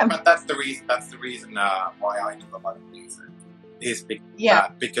like, but that's the reason. That's the reason why I do a lot of music. Is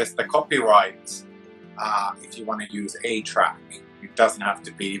because the copyright, if you want to use a track, it doesn't have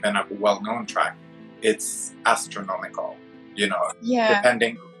to be even a well-known track. It's astronomical, you know. Yeah.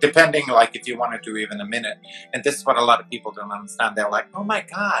 Depending, like if you want to do even a minute. And this is what a lot of people don't understand. They're like, oh my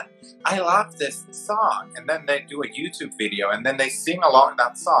God, I love this song. And then they do a YouTube video and then they sing along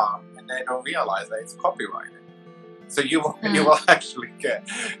that song and they don't realize that it's copyrighted. So you will actually get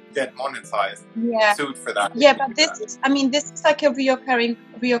monetized, sued for that. Yeah, but this is like a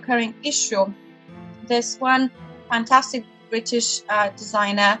reoccurring issue. There's one fantastic British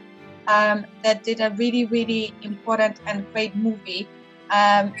designer that did a really, really important and great movie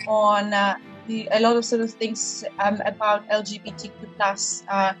on a lot of sort of things about LGBTQ plus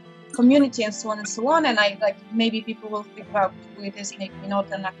community and so on and so on. And I like, maybe people will figure out who it is, maybe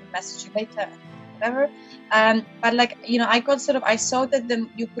not, and I can message you later. Whatever. But like, you know, I saw that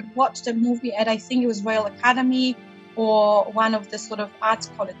you could watch the movie at, I think it was Royal Academy or one of the sort of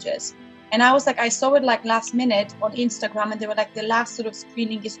arts colleges. And I was like, I saw it like last minute on Instagram and they were like, the last sort of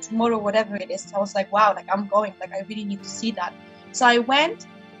screening is tomorrow, whatever it is. So I was like, wow, like I'm going, like I really need to see that. So I went,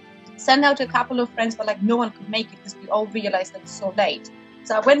 sent out a couple of friends, but like no one could make it because we all realized that it's so late.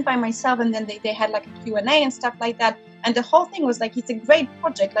 So I went by myself and then they had like a Q&A and stuff like that. And the whole thing was like, it's a great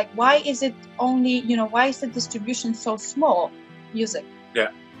project. Like, why is it only, you know, why is the distribution so small? Music.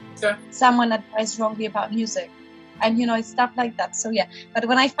 Yeah. Someone advised wrongly about music. And, you know, it's stuff like that. So, yeah. But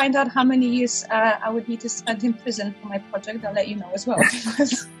when I find out how many years I would need to spend in prison for my project, I'll let you know as well.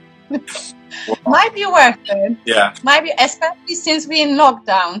 Might be worth it. Yeah. Might be, especially since we're in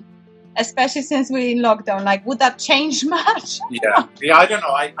lockdown. Like, would that change much? Yeah, I don't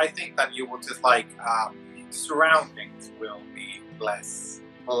know. I think that you will just like surroundings will be less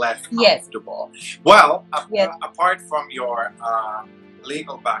comfortable. Yes. Well, apart from your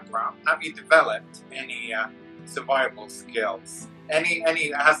legal background, have you developed any survival skills? Any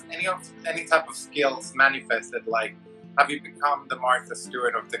type of skills manifested? Like, have you become the Martha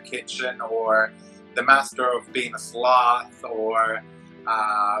Stewart of the kitchen, or the master of being a sloth, or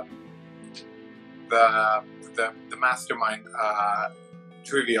the mastermind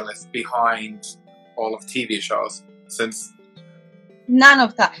trivialist behind all of TV shows? Since none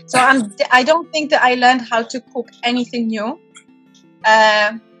of that. So I don't think that I learned how to cook anything new.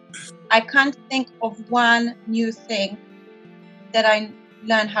 I can't think of one new thing that I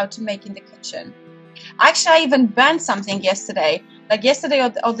learned how to make in the kitchen. Actually, I even burned something yesterday. Like yesterday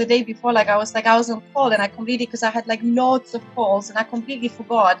or the day before, like I was on call and I completely, because I had like loads of calls and I completely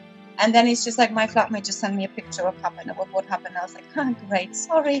forgot. And then it's just like my flatmate just sent me a picture of what happened. I was like, oh, great,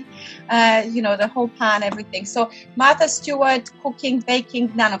 sorry. You know, the whole pan, everything. So Martha Stewart, cooking,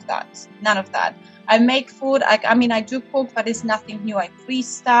 baking, none of that. I make food. I do cook, but it's nothing new. I freeze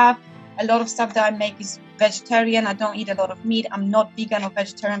stuff. A lot of stuff that I make is vegetarian. I don't eat a lot of meat. I'm not vegan or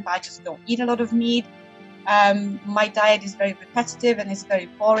vegetarian, but I just don't eat a lot of meat. My diet is very repetitive and it's very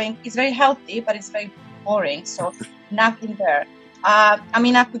boring. It's very healthy, but it's very boring. So nothing there. I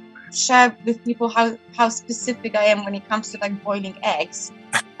could share with people how specific I am when it comes to like boiling eggs,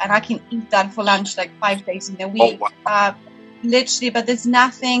 and I can eat that for lunch like 5 days in a week. Oh, wow. Literally, but there's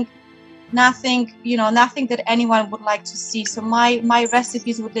nothing that anyone would like to see. So my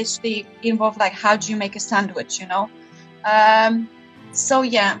recipes would literally involve like, how do you make a sandwich, you know? So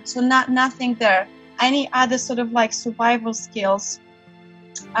nothing there. Any other sort of like survival skills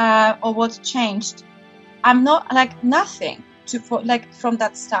or what changed? I'm not like nothing from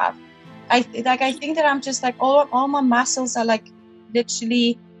that stuff. I think that I'm just like all my muscles are like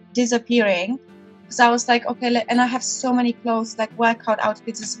literally disappearing, because I was like, okay, and I have so many clothes, like workout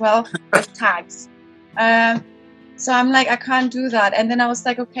outfits as well with tags. So I'm like, I can't do that. And then I was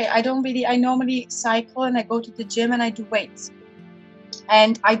like, okay, I normally cycle and I go to the gym and I do weights,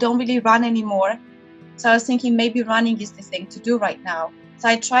 and I don't really run anymore. So I was thinking maybe running is the thing to do right now. So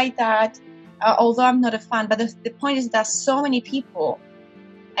I tried that, although I'm not a fan. But the point is, there's so many people,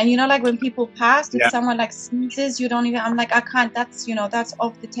 and you know, like when people pass, if someone like sneezes, you don't even. I'm like, I can't. That's that's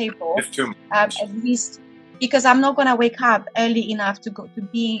off the table. It's too much. At least because I'm not gonna wake up early enough to go to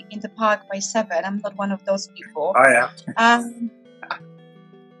be in the park by 7. I'm not one of those people. Oh yeah.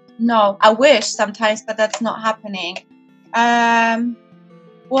 No, I wish sometimes, but that's not happening.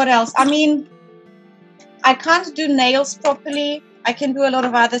 What else? I mean, I can't do nails properly. I can do a lot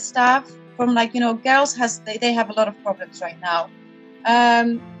of other stuff. From like, girls they have a lot of problems right now.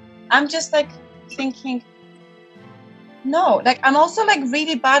 I'm just like thinking, no, like I'm also like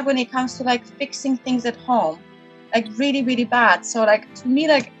really bad when it comes to like fixing things at home, like really, really bad. So like to me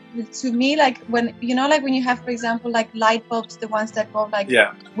like when like when you have, for example, like light bulbs, the ones that go like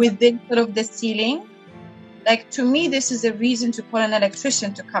within sort of the ceiling, like to me this is a reason to call an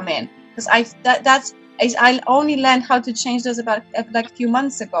electrician to come in, because I only learned how to change those about like a few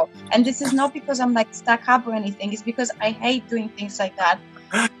months ago. And this is not because I'm like stuck up or anything. It's because I hate doing things like that.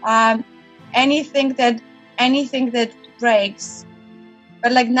 Anything that breaks.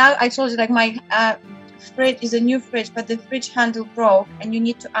 But like now I told you, like my fridge is a new fridge, but the fridge handle broke and you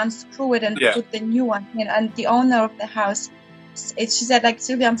need to unscrew it and put the new one in. And the owner of the house, she said like,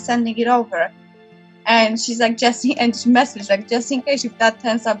 Sylwia, I'm sending it over. And she's like, Jessie, and she messaged like, just in case if that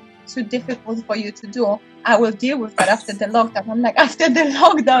turns up too difficult for you to do, I will deal with that after the lockdown. I'm like, after the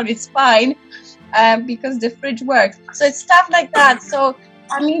lockdown it's fine, because the fridge works. So it's stuff like that. So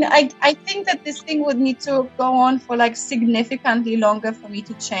I mean, I think that this thing would need to go on for like significantly longer for me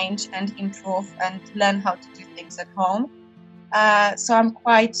to change and improve and learn how to do things at home. So I'm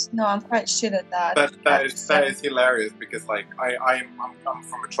quite shit at that. That is hilarious, because like I'm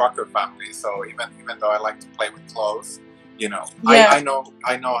from a trucker family, so even though I like to play with clothes, I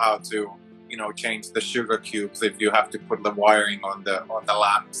know how to change the sugar cubes if you have to put the wiring on the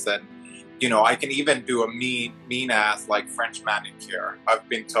lamps, and I can even do a mean ass like French manicure. I've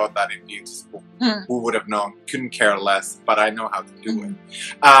been taught that in beauty school. Who would have known? Couldn't care less, but I know how to do it.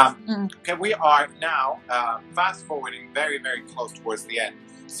 Okay, we are now fast forwarding very, very close towards the end.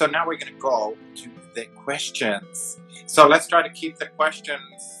 So now we're going to go to the questions. So let's try to keep the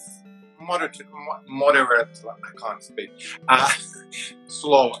questions moderate. I can't speak.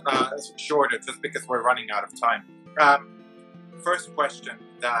 Slow, shorter, just because we're running out of time. First question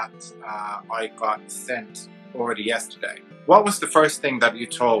that I got sent already yesterday. What was the first thing that you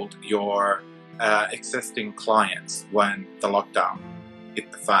told your existing clients when the lockdown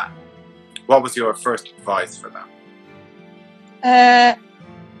hit the fan? What was your first advice for them?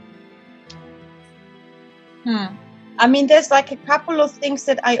 I mean, there's like a couple of things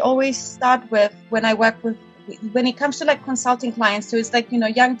that I always start with when I work with, when it comes to like consulting clients. So it's like,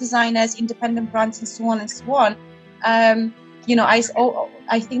 young designers, independent brands, and so on and so on.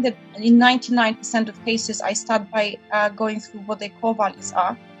 I think that in 99% of cases, I start by going through what their core values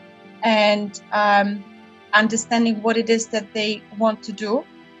are and understanding what it is that they want to do.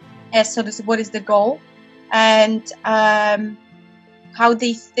 So what is the goal, and how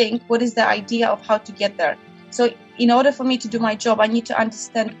they think, what is the idea of how to get there. So in order for me to do my job, I need to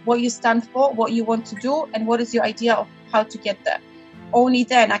understand what you stand for, what you want to do, and what is your idea of how to get there. Only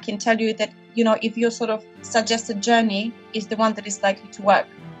then I can tell you that, if your sort of suggested journey is the one that is likely to work.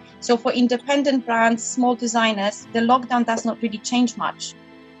 So for independent brands, small designers, the lockdown does not really change much,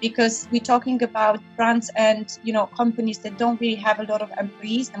 because we're talking about brands and, companies that don't really have a lot of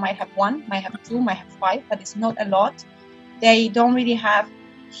employees. They might have 1, might have 2, might have 5, but it's not a lot. They don't really have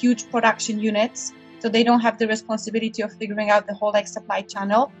huge production units. So they don't have the responsibility of figuring out the whole like supply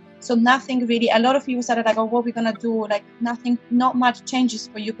channel. So nothing really, a lot of people started like, oh, what we're going to do? Like nothing, not much changes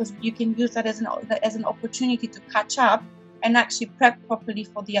for you, because you can use that as an opportunity to catch up and actually prep properly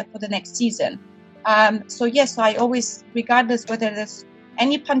for the next season. So I always, regardless whether there's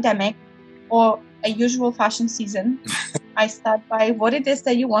any pandemic or a usual fashion season, I start by what it is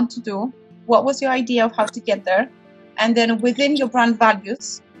that you want to do. What was your idea of how to get there? And then within your brand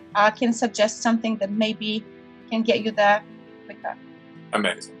values, I can suggest something that maybe can get you there quicker.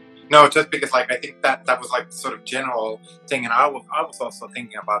 Amazing. No, just because like I think that was like the sort of general thing, and I was also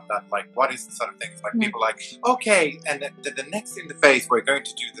thinking about that. Like, what is the sort of thing? It's like people like, okay, and the next in the phase we're going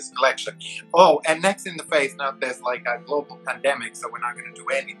to do this collection. Oh, and next in the phase now there's like a global pandemic, so we're not going to do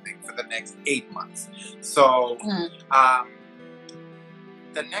anything for the next 8 months. So,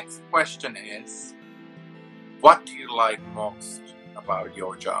 the next question is, what do you like most about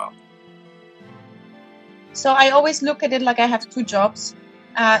your job? So I always look at it like I have two jobs.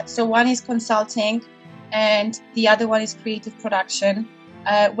 So one is consulting and the other one is creative production.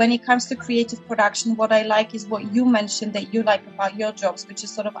 When it comes to creative production, what I like is what you mentioned that you like about your jobs, which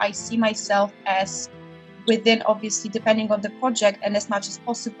is sort of I see myself as within, obviously, depending on the project and as much as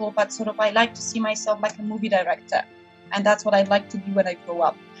possible, but sort of I like to see myself like a movie director. And that's what I'd like to be when I grow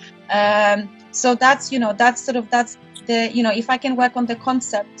up. So that's the, if I can work on the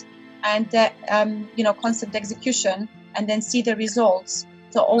concept and the, concept execution and then see the results,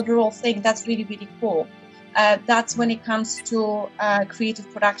 the overall thing, that's really, really cool. That's when it comes to creative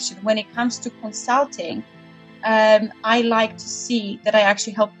production. When it comes to consulting, I like to see that I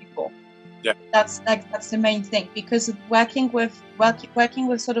actually help people. Yeah. That's the main thing, because working with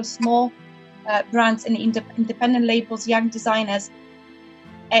sort of small brands and independent labels, young designers,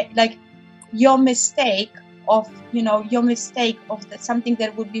 like your mistake of something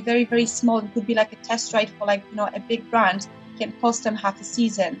that would be very, very small, it could be like a test ride for like, a big brand, can cost them half a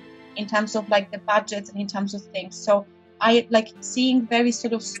season in terms of like the budget and in terms of things. So I like seeing very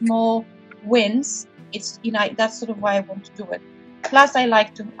sort of small wins. It's, that's sort of why I want to do it. Plus I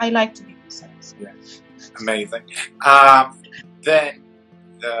like to be precise. Yeah. Amazing. Then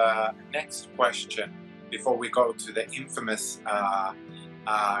the next question, before we go to the infamous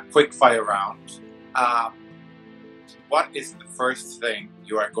quick fire round, what is the first thing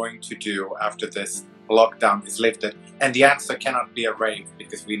you are going to do after this lockdown is lifted? And the answer cannot be a rave,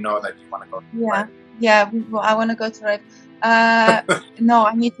 because we know that you want to go to a rave. I want to go to rave. No,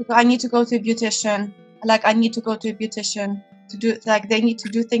 I need to go to a beautician. Like I need to go to a beautician to do, like they need to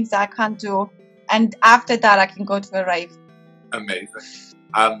do things that I can't do, and after that I can go to a rave. Amazing.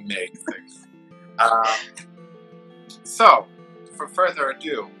 So, for further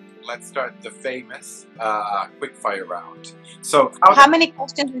ado, let's start the famous quickfire round. So, how many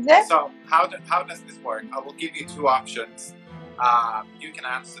questions is it? So, how does this work? I will give you two options. You can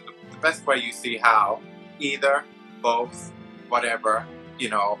answer the best way you see how. Either, both, whatever.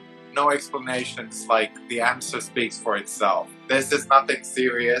 No explanations. Like the answer speaks for itself. This is nothing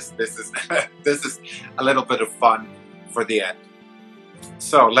serious. This is this is a little bit of fun for the end.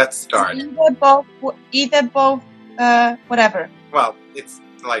 So let's start. Either both, whatever. Well, it's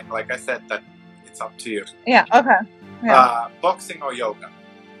like I said, that it's up to you. Yeah. Okay. Yeah. Boxing or yoga?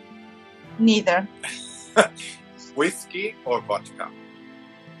 Neither. Whiskey or vodka?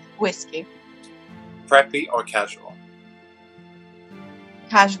 Whiskey. Preppy or casual?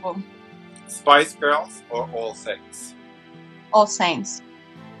 Casual. Spice Girls or All Saints? All Saints.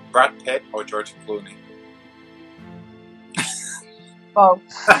 Brad Pitt or George Clooney? Both.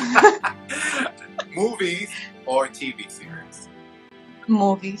 Movies or TV series?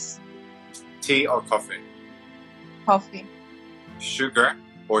 Movies. Tea or coffee? Coffee. Sugar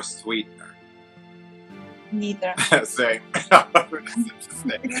or sweetener? Neither. Same.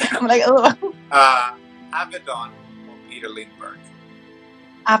 I'm like, oh. Avedon or Peter Lindbergh?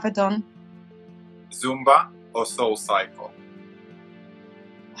 Avedon. Zumba or Soul Cycle?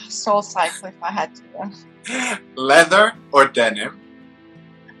 Soul Cycle if I had to. Leather or denim?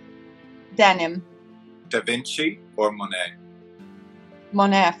 Denim. Da Vinci or Monet?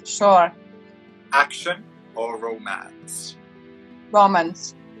 Monet for sure. Action or romance?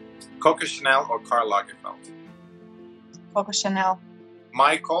 Romance. Coco Chanel or Karl Lagerfeld? Coco Chanel.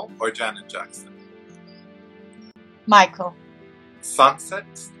 Michael or Janet Jackson? Michael.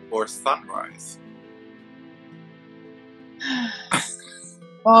 Sunset or sunrise?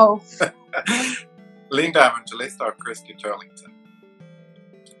 Both. Linda Evangelista or Christy Turlington?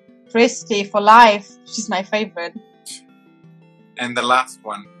 Christy for life. She's my favorite. And the last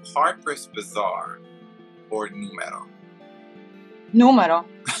one, Harper's Bazaar or Numero? Numero.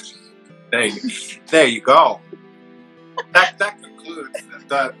 There you go. That concludes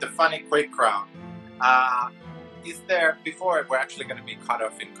the funny quick round. Is there, before we're actually going to be cut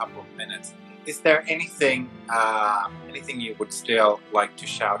off in a couple of minutes, is there anything you would still like to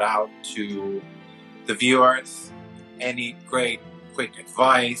shout out to the viewers? Any great quick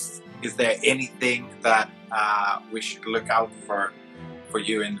advice? Is there anything that we should look out for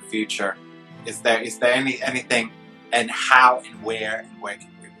you in the future? Is there anything, and how and where can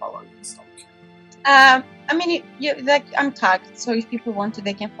we follow you? I mean, like, I'm tagged, so if people want to,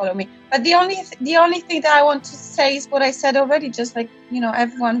 they can follow me. But the only thing that I want to say is what I said already. Just like,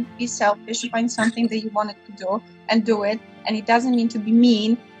 everyone be selfish, find something that you wanted to do and do it. And it doesn't mean to be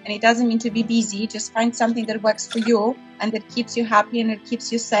mean, and it doesn't mean to be busy. Just find something that works for you and that keeps you happy and it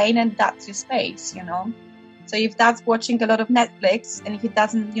keeps you sane, and that's your space, So if that's watching a lot of Netflix, and if it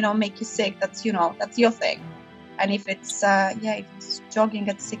doesn't, make you sick, that's your thing. And if it's if it's jogging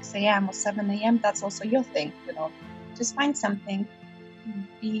at 6 a.m. or 7 a.m., that's also your thing. Just find something,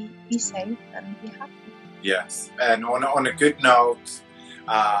 be safe and be happy. Yes, and on a good note,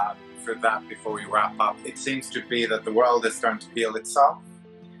 for that, before we wrap up, it seems to be that the world is starting to heal itself.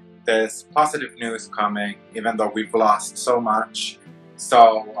 There's positive news coming, even though we've lost so much.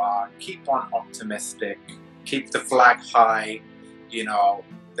 So keep on optimistic, keep the flag high.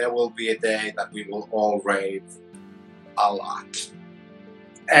 There will be a day that we will all rave a lot.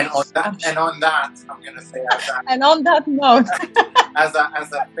 And on that, I'm gonna say and on that note, as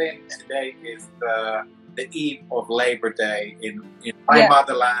a thing, today is the eve of Labor Day in my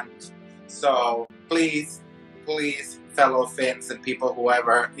motherland. So please, fellow Finns and people,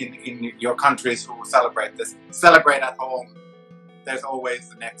 whoever in your countries who celebrate this, celebrate at home. There's always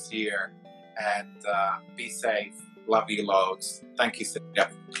the next year, and be safe. Love you loads. Thank you, Sylwia,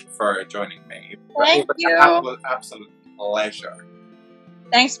 for joining me. Thank you. Absolute pleasure.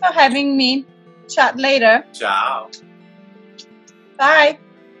 Thanks for having me. Chat later. Ciao. Bye.